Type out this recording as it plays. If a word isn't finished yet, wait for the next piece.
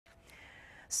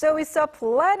So we saw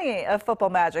plenty of football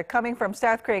magic coming from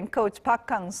South Korean coach Park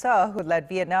Hang-seo, who led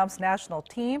Vietnam's national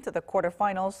team to the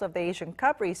quarterfinals of the Asian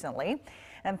Cup recently.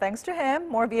 And thanks to him,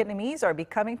 more Vietnamese are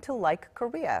becoming to like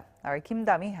Korea. Our Kim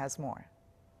Dami has more.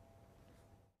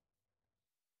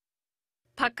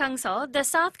 Park Hang-seo, the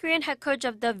South Korean head coach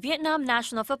of the Vietnam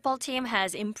national football team,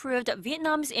 has improved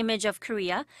Vietnam's image of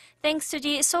Korea thanks to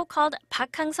the so-called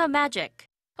Park Hang-seo magic.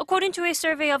 According to a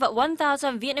survey of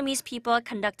 1,000 Vietnamese people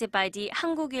conducted by the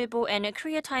Hangook, Ilbo, and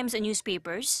Korea Times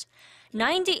newspapers,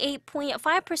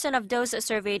 98.5% of those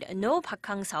surveyed know Park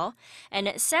Hang-seo,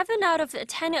 and 7 out of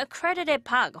 10 credited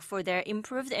Park for their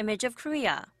improved image of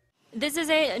Korea. This is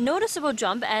a noticeable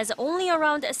jump, as only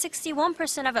around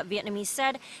 61% of Vietnamese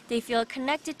said they feel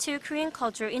connected to Korean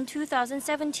culture in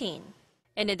 2017.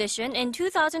 In addition, in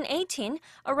 2018,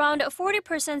 around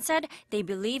 40% said they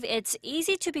believe it's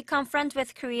easy to become friends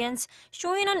with Koreans,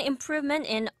 showing an improvement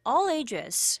in all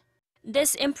ages.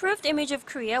 This improved image of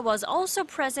Korea was also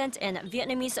present in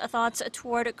Vietnamese thoughts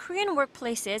toward Korean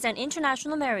workplaces and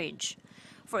international marriage.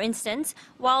 For instance,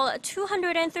 while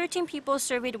 213 people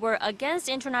surveyed were against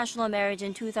international marriage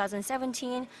in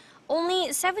 2017,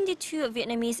 only 72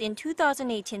 Vietnamese in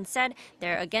 2018 said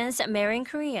they're against marrying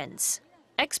Koreans.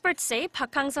 Experts say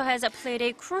Park Hang-seo has played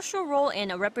a crucial role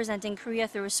in representing Korea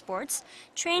through sports,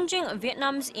 changing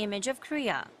Vietnam's image of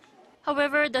Korea.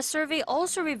 However, the survey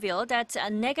also revealed that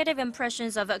negative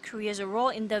impressions of Korea's role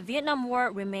in the Vietnam War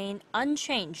remain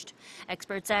unchanged.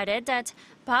 Experts added that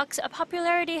Park's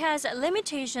popularity has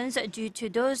limitations due to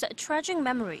those tragic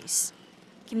memories.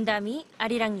 Kim Dami,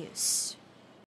 Arirang News.